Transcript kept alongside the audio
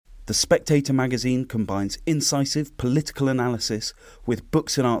The Spectator magazine combines incisive political analysis with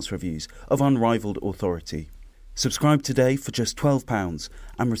books and arts reviews of unrivalled authority. Subscribe today for just £12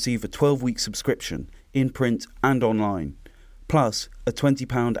 and receive a 12-week subscription in print and online, plus a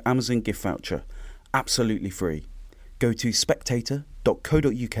 £20 Amazon gift voucher, absolutely free. Go to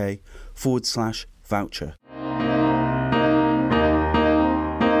spectator.co.uk/voucher.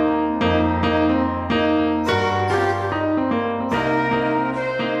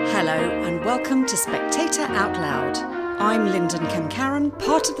 Welcome to Spectator Out Loud. I'm Linden Kemkaran,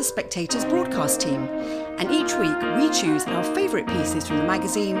 part of the Spectator's broadcast team, and each week we choose our favourite pieces from the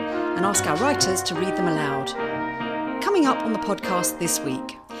magazine and ask our writers to read them aloud. Coming up on the podcast this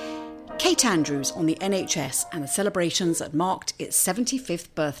week, Kate Andrews on the NHS and the celebrations that marked its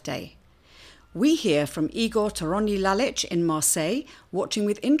 75th birthday. We hear from Igor Toronyi-Lalic in Marseille, watching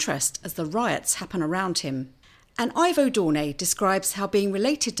with interest as the riots happen around him. And Ivo Dawnay describes how being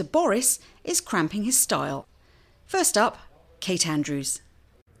related to Boris is cramping his style. First up, Kate Andrews.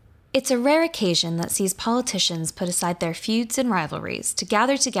 It's a rare occasion that sees politicians put aside their feuds and rivalries to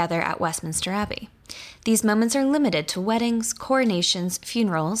gather together at Westminster Abbey. These moments are limited to weddings, coronations,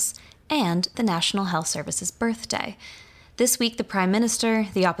 funerals, and the National Health Service's birthday. This week, the Prime Minister,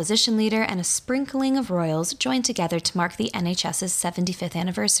 the opposition leader, and a sprinkling of royals joined together to mark the NHS's 75th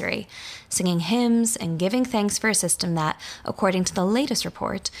anniversary, singing hymns and giving thanks for a system that, according to the latest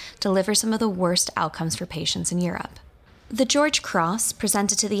report, delivers some of the worst outcomes for patients in Europe. The George Cross,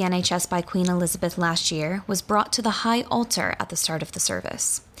 presented to the NHS by Queen Elizabeth last year, was brought to the high altar at the start of the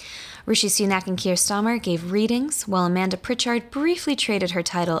service. Rishi Sunak and Keir Starmer gave readings, while Amanda Pritchard briefly traded her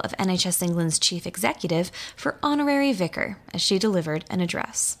title of NHS England's chief executive for honorary vicar as she delivered an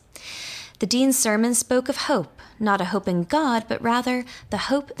address. The Dean's sermon spoke of hope, not a hope in God, but rather the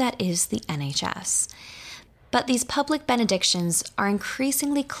hope that is the NHS. But these public benedictions are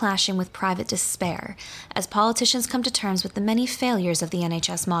increasingly clashing with private despair as politicians come to terms with the many failures of the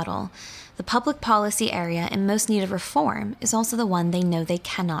NHS model. The public policy area in most need of reform is also the one they know they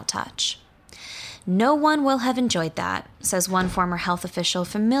cannot touch. No one will have enjoyed that, says one former health official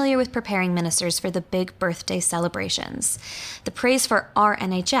familiar with preparing ministers for the big birthday celebrations. The praise for our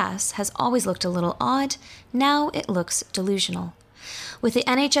NHS has always looked a little odd. Now it looks delusional. With the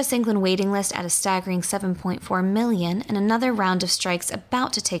NHS England waiting list at a staggering 7.4 million and another round of strikes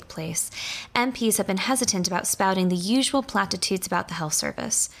about to take place, MPs have been hesitant about spouting the usual platitudes about the health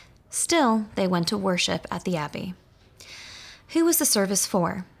service. Still, they went to worship at the Abbey. Who was the service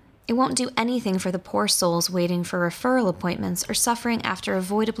for? It won't do anything for the poor souls waiting for referral appointments or suffering after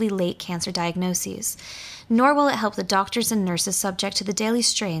avoidably late cancer diagnoses. Nor will it help the doctors and nurses subject to the daily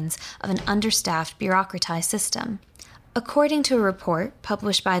strains of an understaffed, bureaucratized system. According to a report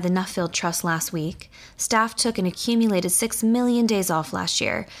published by the Nuffield Trust last week, staff took an accumulated 6 million days off last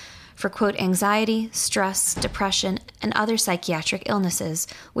year for, quote, anxiety, stress, depression, and other psychiatric illnesses,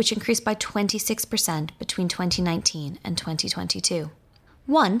 which increased by 26% between 2019 and 2022.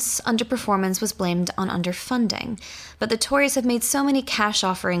 Once, underperformance was blamed on underfunding, but the Tories have made so many cash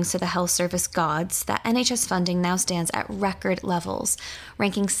offerings to the health service gods that NHS funding now stands at record levels,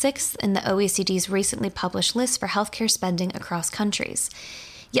 ranking 6th in the OECD's recently published list for healthcare spending across countries.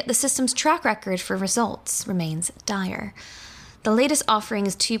 Yet the system's track record for results remains dire. The latest offering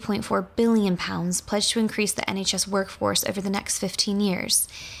is £2.4 billion, pledged to increase the NHS workforce over the next 15 years.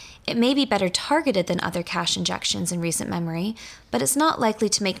 It may be better targeted than other cash injections in recent memory, but it's not likely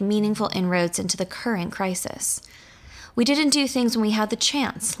to make meaningful inroads into the current crisis. We didn't do things when we had the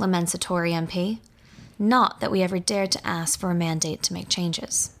chance, laments a Tory MP. Not that we ever dared to ask for a mandate to make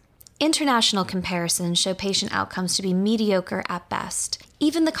changes. International comparisons show patient outcomes to be mediocre at best.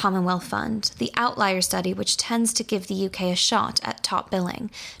 Even the Commonwealth Fund, the outlier study which tends to give the UK a shot at top billing,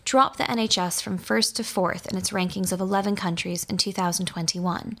 dropped the NHS from 1st to 4th in its rankings of 11 countries in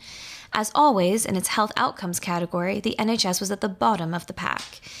 2021. As always, in its health outcomes category, the NHS was at the bottom of the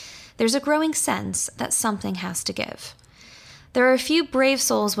pack. There's a growing sense that something has to give. There are a few brave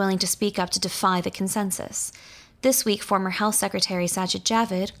souls willing to speak up to defy the consensus. This week, former Health Secretary Sajid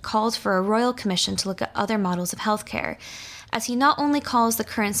Javid called for a royal commission to look at other models of healthcare, as he not only calls the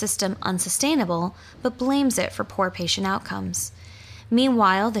current system unsustainable, but blames it for poor patient outcomes.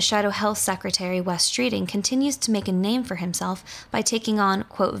 Meanwhile, the Shadow Health Secretary, Wes Streeting, continues to make a name for himself by taking on,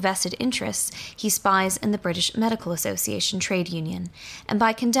 quote, vested interests he spies in the British Medical Association trade union, and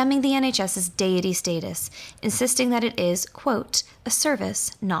by condemning the NHS's deity status, insisting that it is, quote, a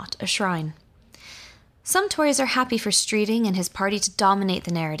service, not a shrine. Some Tories are happy for Streeting and his party to dominate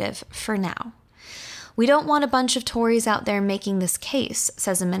the narrative, for now. We don't want a bunch of Tories out there making this case,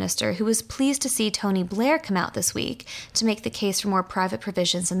 says a minister who was pleased to see Tony Blair come out this week to make the case for more private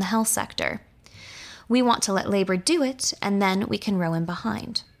provisions in the health sector. We want to let Labour do it, and then we can row in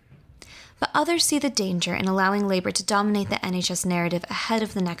behind. But others see the danger in allowing Labour to dominate the NHS narrative ahead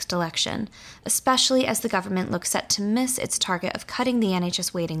of the next election, especially as the government looks set to miss its target of cutting the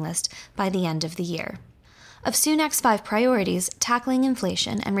NHS waiting list by the end of the year. Of Sunak's 5 priorities, tackling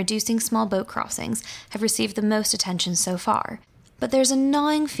inflation and reducing small boat crossings have received the most attention so far. But there's a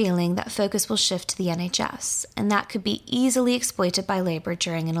gnawing feeling that focus will shift to the NHS, and that could be easily exploited by Labour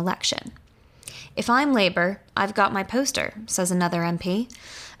during an election. If I'm Labour, I've got my poster, says another MP.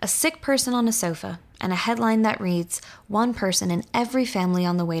 A sick person on a sofa, and a headline that reads, "One person in every family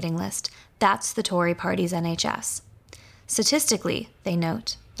on the waiting list. That's the Tory party's NHS." Statistically, they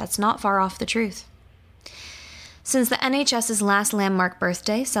note, that's not far off the truth. Since the NHS's last landmark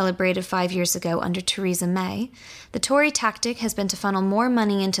birthday, celebrated 5 years ago under Theresa May, the Tory tactic has been to funnel more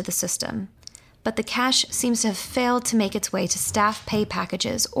money into the system. But the cash seems to have failed to make its way to staff pay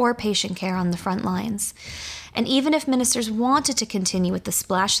packages or patient care on the front lines. And even if ministers wanted to continue with the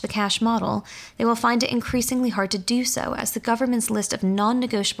splash the cash model, they will find it increasingly hard to do so, as the government's list of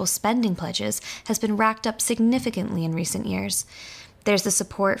non-negotiable spending pledges has been racked up significantly in recent years. There's the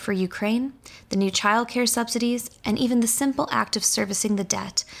support for Ukraine, the new childcare subsidies, and even the simple act of servicing the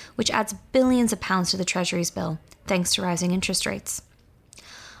debt, which adds billions of pounds to the Treasury's bill, thanks to rising interest rates.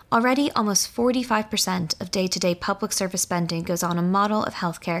 Already, almost 45% of day-to-day public service spending goes on a model of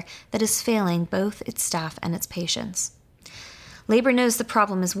healthcare that is failing both its staff and its patients. Labour knows the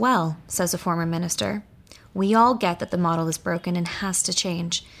problem as well, says a former minister. We all get that the model is broken and has to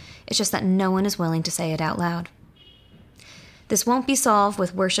change. It's just that no one is willing to say it out loud. This won't be solved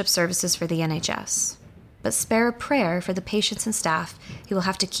with worship services for the NHS, but spare a prayer for the patients and staff who will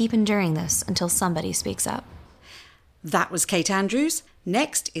have to keep enduring this until somebody speaks up. That was Kate Andrews.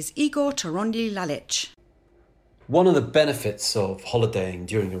 Next is Igor Toronyi-Lalic. One of the benefits of holidaying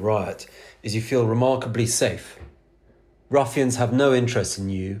during a riot is you feel remarkably safe. Ruffians have no interest in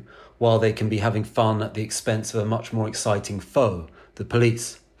you, while they can be having fun at the expense of a much more exciting foe, the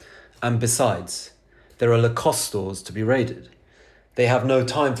police. And besides, there are Lacoste stores to be raided. They have no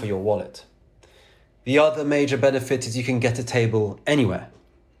time for your wallet. The other major benefit is you can get a table anywhere.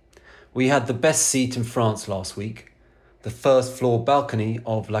 We had the best seat in France last week, the first floor balcony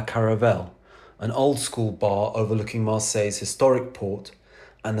of La Caravelle, an old school bar overlooking Marseille's historic port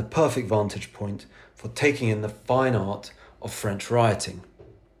and the perfect vantage point for taking in the fine art of French rioting.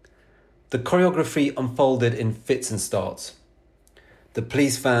 The choreography unfolded in fits and starts. The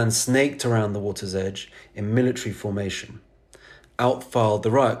police van snaked around the water's edge in military formation. Out filed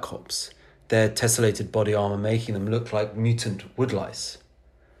the riot cops, their tessellated body armour making them look like mutant woodlice.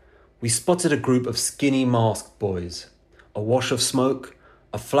 We spotted a group of skinny masked boys, a wash of smoke,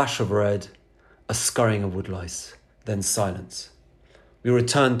 a flash of red, a scurrying of woodlice, then silence. We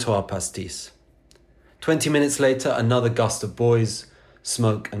returned to our pastis. 20 minutes later, another gust of boys,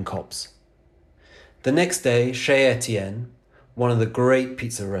 smoke and cops. The next day, Chez Etienne, one of the great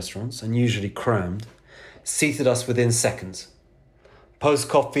pizza restaurants, and usually crammed, seated us within seconds.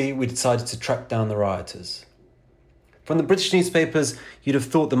 Post-coffee, we decided to track down the rioters. From the British newspapers, you'd have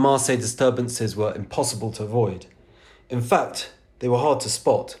thought the Marseille disturbances were impossible to avoid. In fact, they were hard to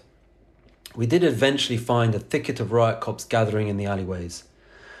spot. We did eventually find a thicket of riot cops gathering in the alleyways.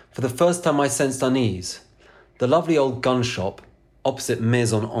 For the first time I sensed unease. The lovely old gun shop, opposite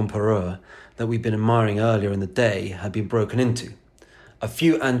Maison Empereur, that we'd been admiring earlier in the day, had been broken into. A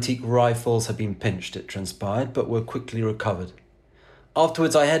few antique rifles had been pinched, it transpired, but were quickly recovered.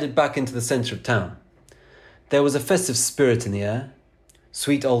 Afterwards, I headed back into the centre of town. There was a festive spirit in the air.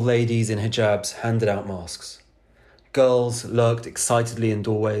 Sweet old ladies in hijabs handed out masks. Girls lurked excitedly in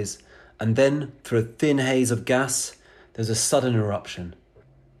doorways, and then, through a thin haze of gas, there was a sudden eruption.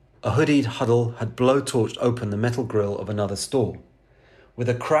 A hoodied huddle had blowtorched open the metal grille of another store. With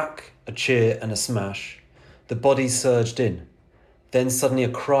a crack, a cheer, and a smash, the bodies surged in. Then suddenly a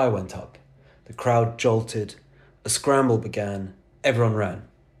cry went up. The crowd jolted. A scramble began. Everyone ran.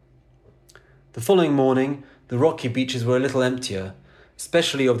 The following morning, the rocky beaches were a little emptier,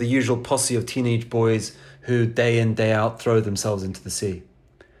 especially of the usual posse of teenage boys who, day in, day out, throw themselves into the sea.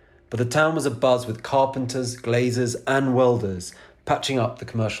 But the town was abuzz with carpenters, glazers, and welders patching up the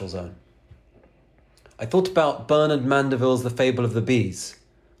commercial zone. I thought about Bernard Mandeville's The Fable of the Bees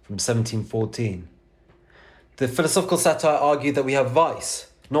from 1714. The philosophical satire argued that we have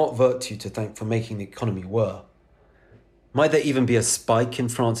vice, not virtue, to thank for making the economy whir. Might there even be a spike in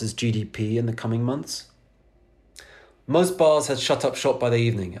France's GDP in the coming months? Most bars had shut up shop by the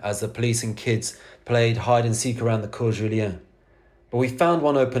evening as the police and kids played hide-and-seek around the Cours Julien. But we found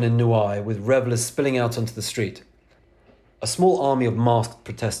one open in Nouaille with revellers spilling out onto the street. A small army of masked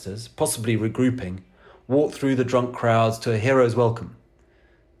protesters, possibly regrouping, walked through the drunk crowds to a hero's welcome.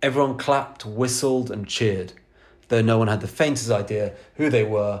 Everyone clapped, whistled and cheered, though no one had the faintest idea who they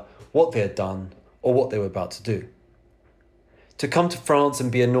were, what they had done, or what they were about to do. To come to France and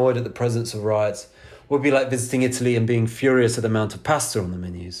be annoyed at the presence of riots would be like visiting Italy and being furious at the amount of pasta on the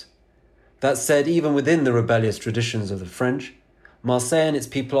menus. That said, even within the rebellious traditions of the French, Marseille and its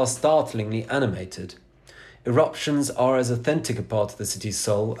people are startlingly animated. Eruptions are as authentic a part of the city's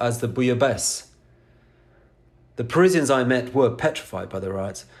soul as the bouillabaisse. The Parisians I met were petrified by the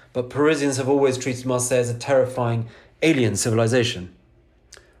riots, but Parisians have always treated Marseille as a terrifying, alien civilization.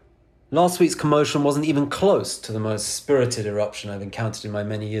 Last week's commotion wasn't even close to the most spirited eruption I've encountered in my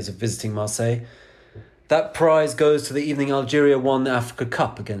many years of visiting Marseille. That prize goes to the evening Algeria won the Africa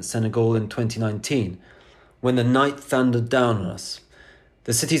Cup against Senegal in 2019, when the night thundered down on us.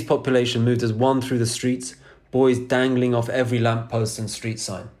 The city's population moved as one through the streets, boys dangling off every lamppost and street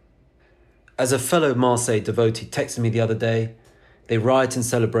sign. As a fellow Marseille devotee texted me the other day, they riot in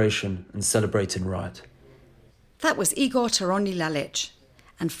celebration and celebrate in riot. That was Igor Toronyi-Lalic.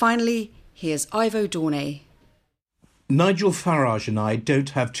 And finally, here's Ivo Dawnay. Nigel Farage and I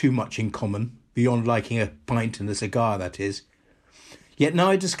don't have too much in common, beyond liking a pint and a cigar, that is. Yet now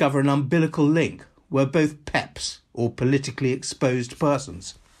I discover an umbilical link. We're both PEPs, or politically exposed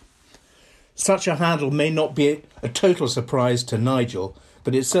persons. Such a handle may not be a total surprise to Nigel,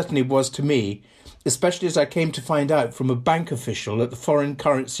 but it certainly was to me, especially as I came to find out from a bank official at the Foreign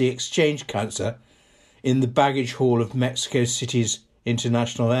Currency Exchange Counter in the baggage hall of Mexico City's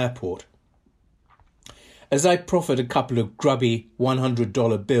International Airport. As I proffered a couple of grubby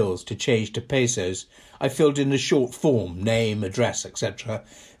 $100 bills to change to pesos, I filled in a short form, name, address, etc.,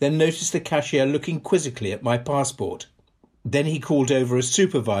 then noticed the cashier looking quizzically at my passport. Then he called over a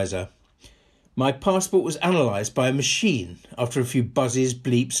supervisor. My passport was analysed by a machine. After a few buzzes,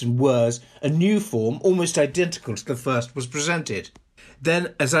 bleeps and whirs, a new form, almost identical to the first, was presented.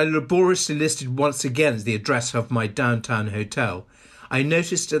 Then, as I laboriously listed once again the address of my downtown hotel, I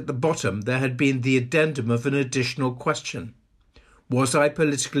noticed at the bottom there had been the addendum of an additional question. Was I a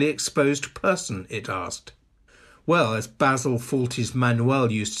politically exposed person, it asked. Well, as Basil Fawlty's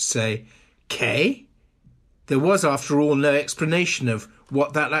Manuel used to say, K? There was, after all, no explanation of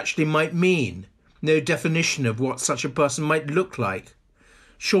what that actually might mean, no definition of what such a person might look like.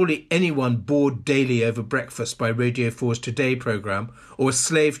 Surely anyone bored daily over breakfast by Radio 4's Today programme or a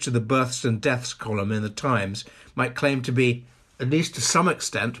slave to the births and deaths column in the Times might claim to be, at least to some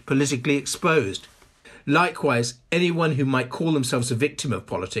extent, politically exposed. Likewise, anyone who might call themselves a victim of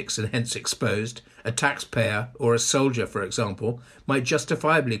politics and hence exposed, a taxpayer or a soldier, for example, might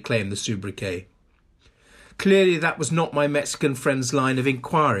justifiably claim the sobriquet. Clearly that was not my Mexican friend's line of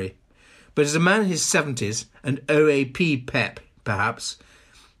inquiry, but as a man in his 70s, an OAP PEP, perhaps,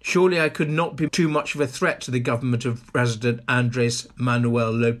 surely I could not be too much of a threat to the government of President Andrés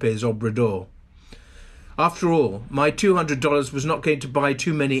Manuel López Obrador. After all, my $200 was not going to buy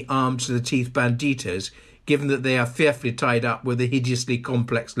too many armed-to-the-teeth banditos, given that they are fearfully tied up with the hideously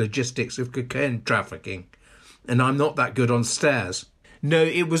complex logistics of cocaine trafficking, and I'm not that good on stairs. No,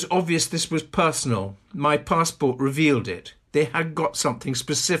 it was obvious this was personal. My passport revealed it. They had got something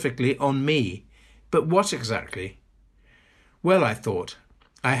specifically on me. But what exactly? Well, I thought,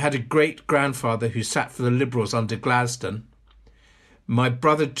 I had a great-grandfather who sat for the Liberals under Gladstone. My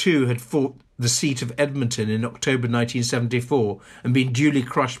brother, too, had fought the seat of Edmonton in October 1974 and been duly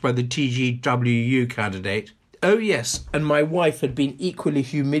crushed by the TGWU candidate. Oh, yes, and my wife had been equally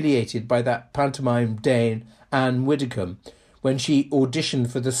humiliated by that pantomime dame, Anne Widdecombe, when she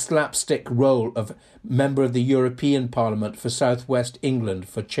auditioned for the slapstick role of Member of the European Parliament for South West England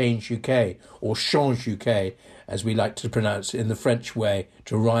for Change UK, or Change UK, as we like to pronounce in the French way,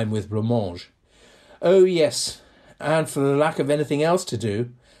 to rhyme with blancmange. Oh yes, and for the lack of anything else to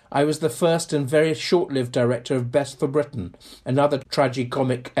do, I was the first and very short-lived director of Best for Britain, another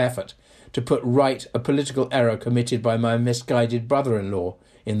tragicomic effort to put right a political error committed by my misguided brother-in-law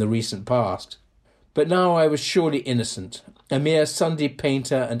in the recent past. But now I was surely innocent, a mere Sunday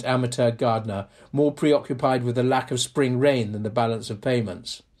painter and amateur gardener, more preoccupied with the lack of spring rain than the balance of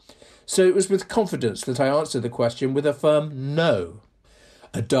payments. So it was with confidence that I answered the question with a firm no.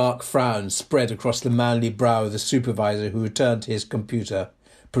 A dark frown spread across the manly brow of the supervisor who returned to his computer,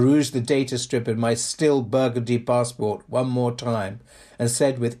 perused the data strip of my still burgundy passport one more time, and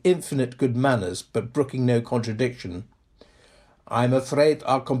said with infinite good manners, but brooking no contradiction, "I'm afraid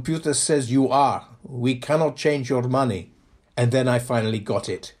our computer says you are, we cannot change your money. And then I finally got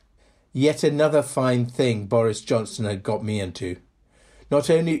it. Yet another fine thing Boris Johnson had got me into. Not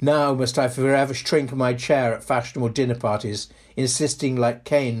only now must I forever shrink my chair at fashionable dinner parties, insisting like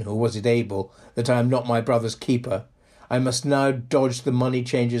Cain, or was it Abel, that I am not my brother's keeper, I must now dodge the money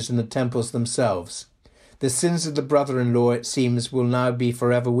changers in the temples themselves. The sins of the brother-in-law, it seems, will now be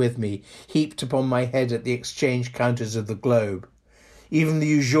forever with me, heaped upon my head at the exchange counters of the globe. Even the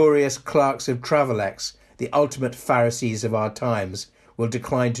usurious clerks of Travelex, the ultimate Pharisees of our times, will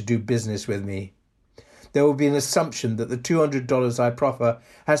decline to do business with me. There will be an assumption that the $200 I proffer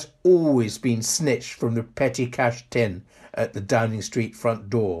has always been snitched from the petty cash tin at the Downing Street front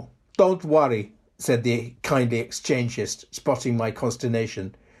door. "Don't worry," said the kindly exchangist, spotting my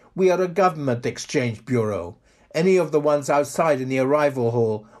consternation. "We are a government exchange bureau. Any of the ones outside in the arrival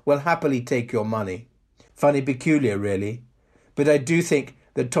hall will happily take your money." Funny peculiar, really. But I do think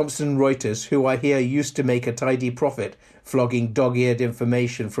that Thomson Reuters, who I hear used to make a tidy profit flogging dog-eared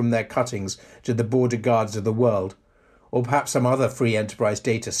information from their cuttings to the border guards of the world, or perhaps some other free enterprise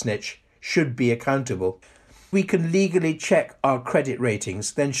data snitch, should be accountable. We can legally check our credit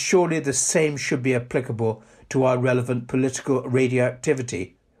ratings, then surely the same should be applicable to our relevant political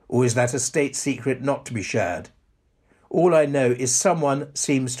radioactivity, or is that a state secret not to be shared? All I know is someone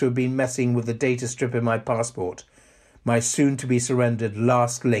seems to have been messing with the data strip in my passport, my soon-to-be-surrendered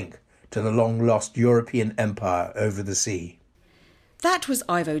last link to the long-lost European empire over the sea. That was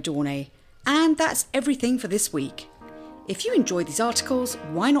Ivo Dawnay, and that's everything for this week. If you enjoy these articles,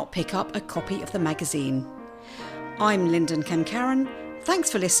 why not pick up a copy of the magazine? I'm Linden Kemkaran.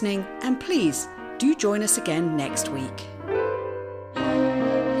 Thanks for listening, and please do join us again next week.